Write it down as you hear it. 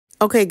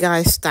Okay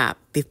guys, stop.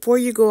 Before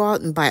you go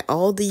out and buy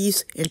all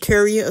these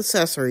interior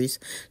accessories,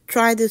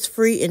 try this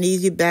free and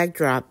easy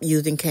backdrop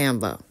using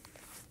Canva.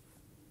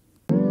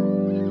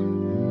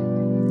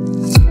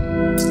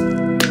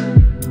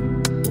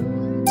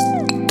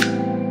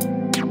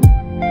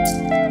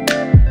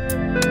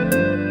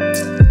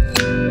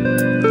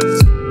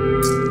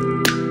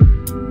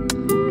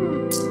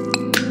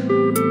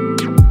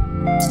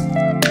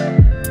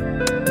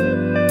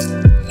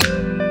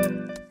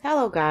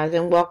 Hello guys,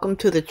 and welcome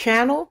to the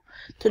channel.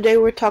 Today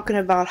we're talking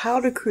about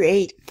how to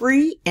create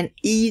free and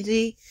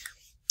easy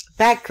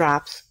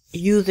backdrops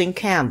using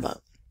Canva.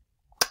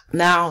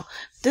 Now,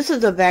 this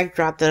is a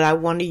backdrop that I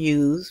want to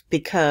use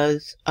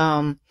because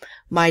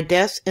my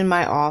desk in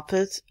my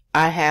office,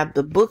 I have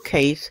the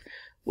bookcase,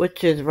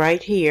 which is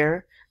right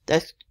here.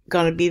 That's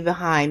going to be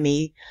behind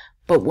me.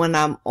 But when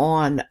I'm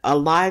on a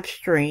live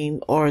stream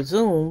or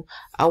Zoom,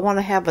 I want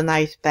to have a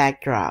nice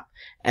backdrop.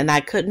 And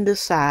I couldn't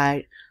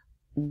decide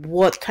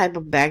what type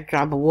of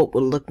backdrop or what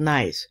would look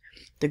nice.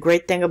 The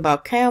great thing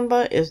about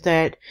Canva is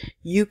that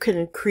you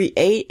can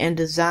create and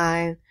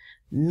design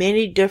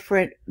many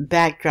different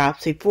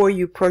backdrops before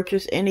you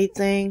purchase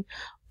anything,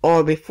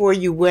 or before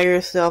you wear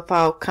yourself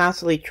out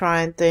constantly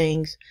trying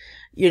things,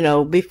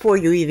 before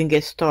you even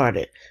get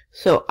started.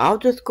 So I'll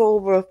just go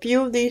over a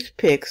few of these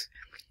picks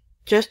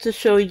just to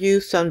show you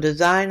some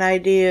design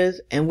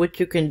ideas and what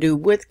you can do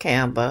with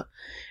Canva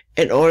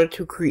in order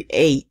to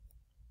create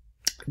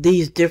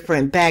these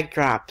different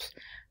backdrops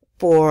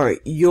for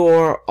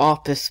your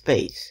office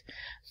space.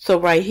 So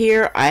right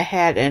here I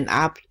had an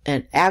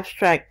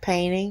abstract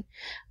painting.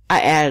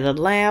 I added a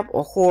lamp,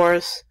 a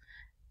horse,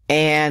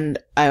 and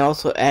I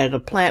also added a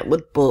plant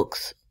with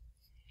books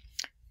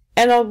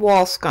and a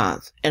wall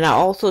sconce. And I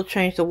also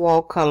changed the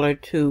wall color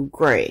to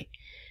gray.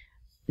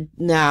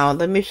 Now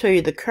let me show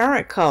you the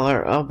current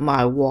color of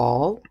my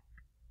wall.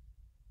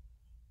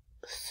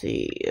 Let's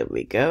see, there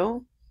we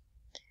go.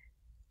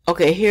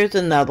 Okay, here's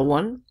another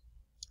one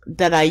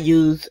that I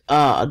use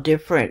a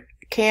different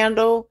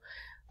candle.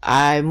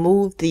 I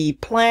moved the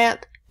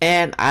plant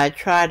and I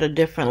tried a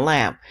different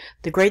lamp.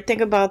 The great thing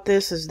about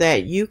this is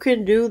that you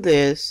can do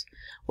this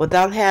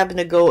without having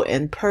to go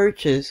and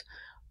purchase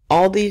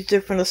all these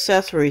different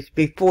accessories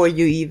before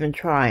you even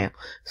try them.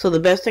 So the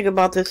best thing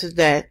about this is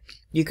that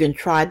you can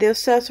try the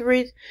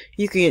accessories.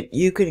 You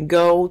can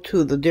go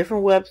to the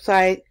different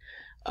website,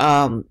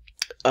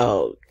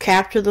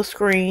 capture the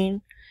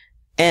screen,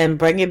 and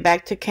bring it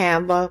back to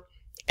Canva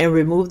and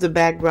remove the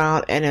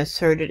background and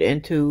insert it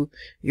into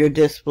your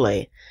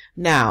display.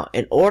 Now,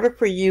 in order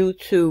for you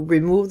to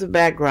remove the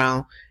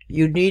background,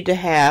 you need to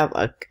have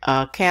a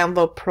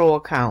Canva Pro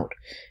account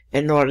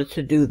in order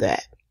to do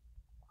that.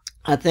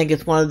 I think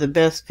it's one of the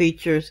best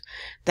features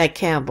that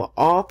Canva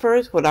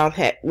offers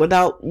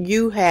without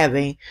you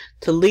having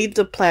to leave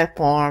the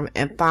platform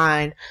and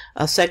find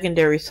a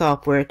secondary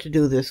software to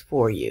do this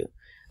for you.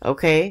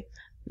 Okay?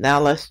 Now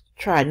let's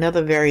try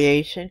another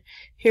variation.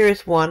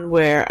 Here's one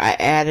where I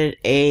added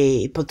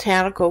a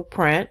botanical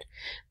print.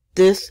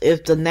 This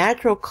is the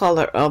natural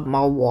color of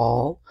my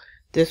wall.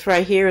 This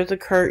right here is a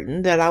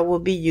curtain that I will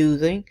be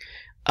using.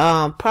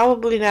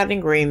 Probably not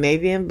in green,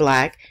 maybe in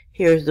black.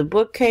 Here's the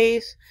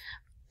bookcase.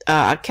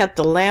 I kept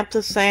the lamp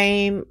the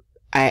same.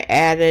 I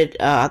added,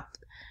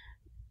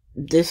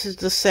 this is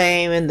the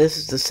same and this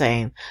is the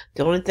same.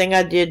 The only thing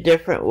I did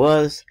different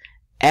was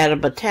add a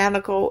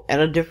botanical and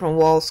a different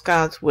wall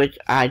sconce, which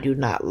I do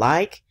not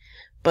like.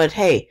 But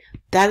hey,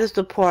 that is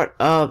the part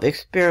of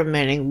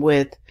experimenting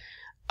with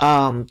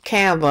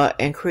Canva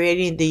and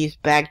creating these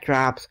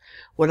backdrops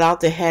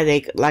without the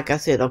headache, like I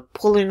said, of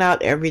pulling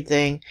out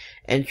everything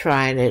and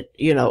trying it,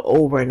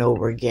 over and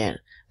over again.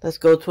 Let's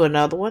go to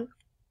another one.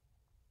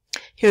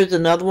 Here's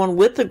another one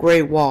with the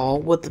gray wall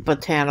with the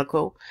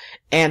botanical,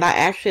 and I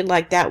actually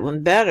like that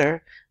one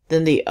better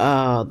than the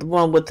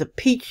one with the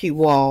peachy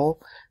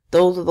wall.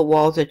 Those are the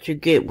walls that you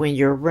get when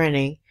you're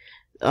renting.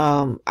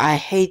 I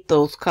hate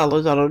those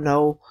colors. I don't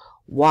know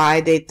why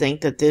they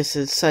think that this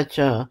is such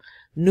a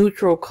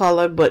neutral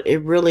color, but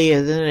it really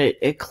isn't.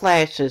 It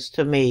clashes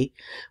to me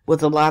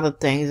with a lot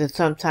of things, and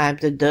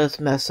sometimes it does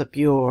mess up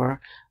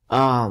your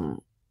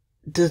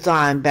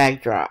design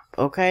backdrop.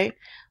 Okay,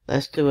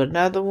 let's do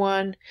another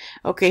one.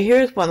 Okay,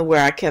 here's one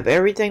where I kept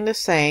everything the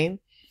same.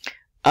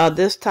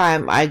 This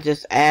time I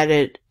just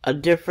added a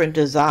different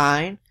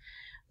design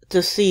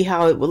to see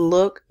how it would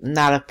look.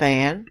 Not a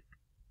fan.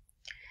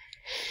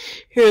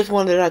 Here's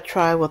one that I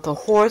tried with a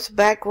horse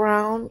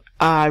background.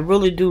 I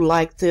really do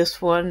like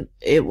this one.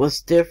 It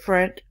was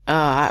different.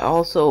 I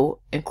also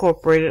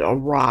incorporated a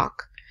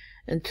rock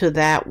into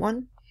that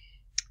one.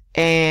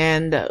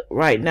 And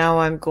right now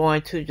I'm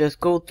going to just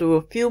go through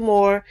a few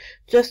more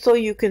just so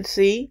you can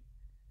see.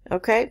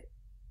 Okay.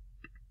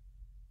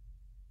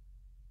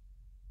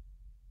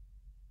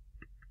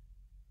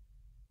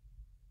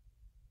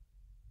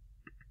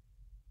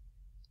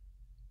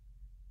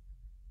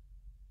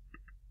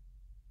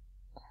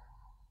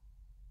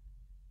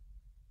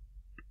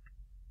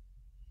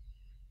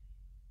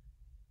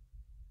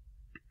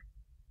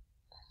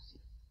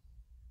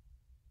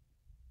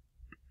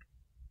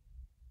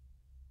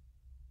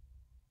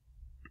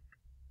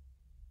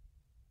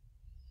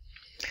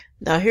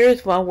 Now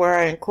here's one where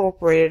I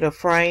incorporated a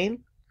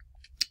frame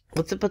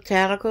with the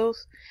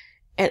botanicals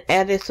and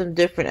added some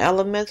different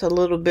elements, a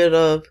little bit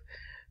of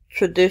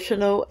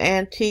traditional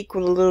antique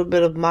with a little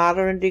bit of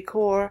modern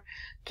decor,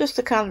 just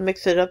to kind of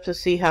mix it up to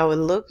see how it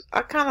looks.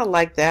 I kind of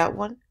like that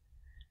one.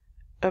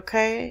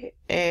 Okay,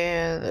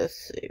 and let's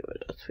see what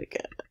else we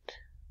got.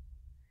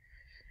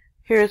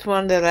 Here's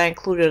one that I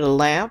included a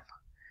lamp.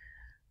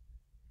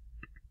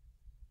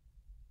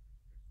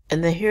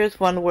 And then here's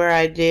one where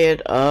I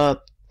did a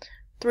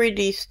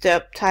 3D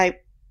step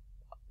type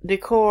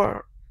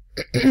decor.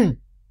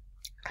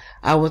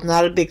 I was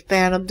not a big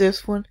fan of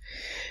this one,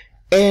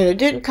 and it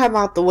didn't come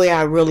out the way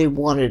I really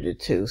wanted it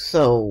to,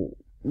 so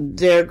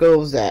there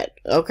goes that.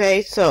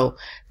 Okay, so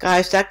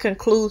guys, that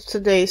concludes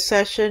today's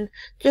session.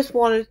 Just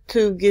wanted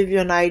to give you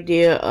an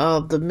idea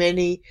of the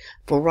many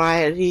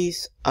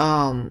varieties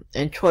and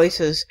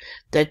choices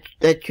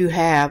that you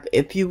have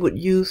if you would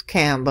use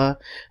Canva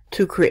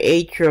to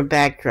create your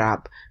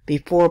backdrop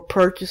before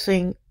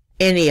purchasing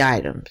any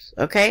items.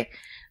 Okay,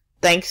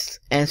 thanks,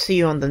 and see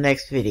you on the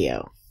next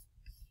video.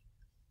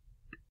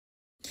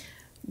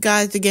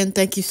 Guys, again,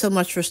 thank you so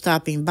much for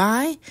stopping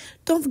by.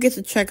 Don't forget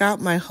to check out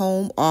my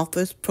home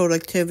office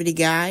productivity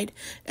guide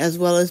as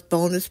well as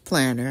bonus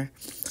planner.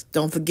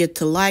 Don't forget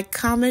to like,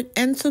 comment,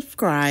 and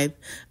subscribe.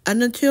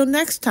 And until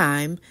next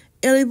time,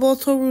 Eli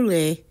Volto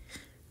Roulé.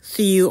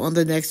 See you on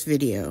the next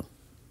video.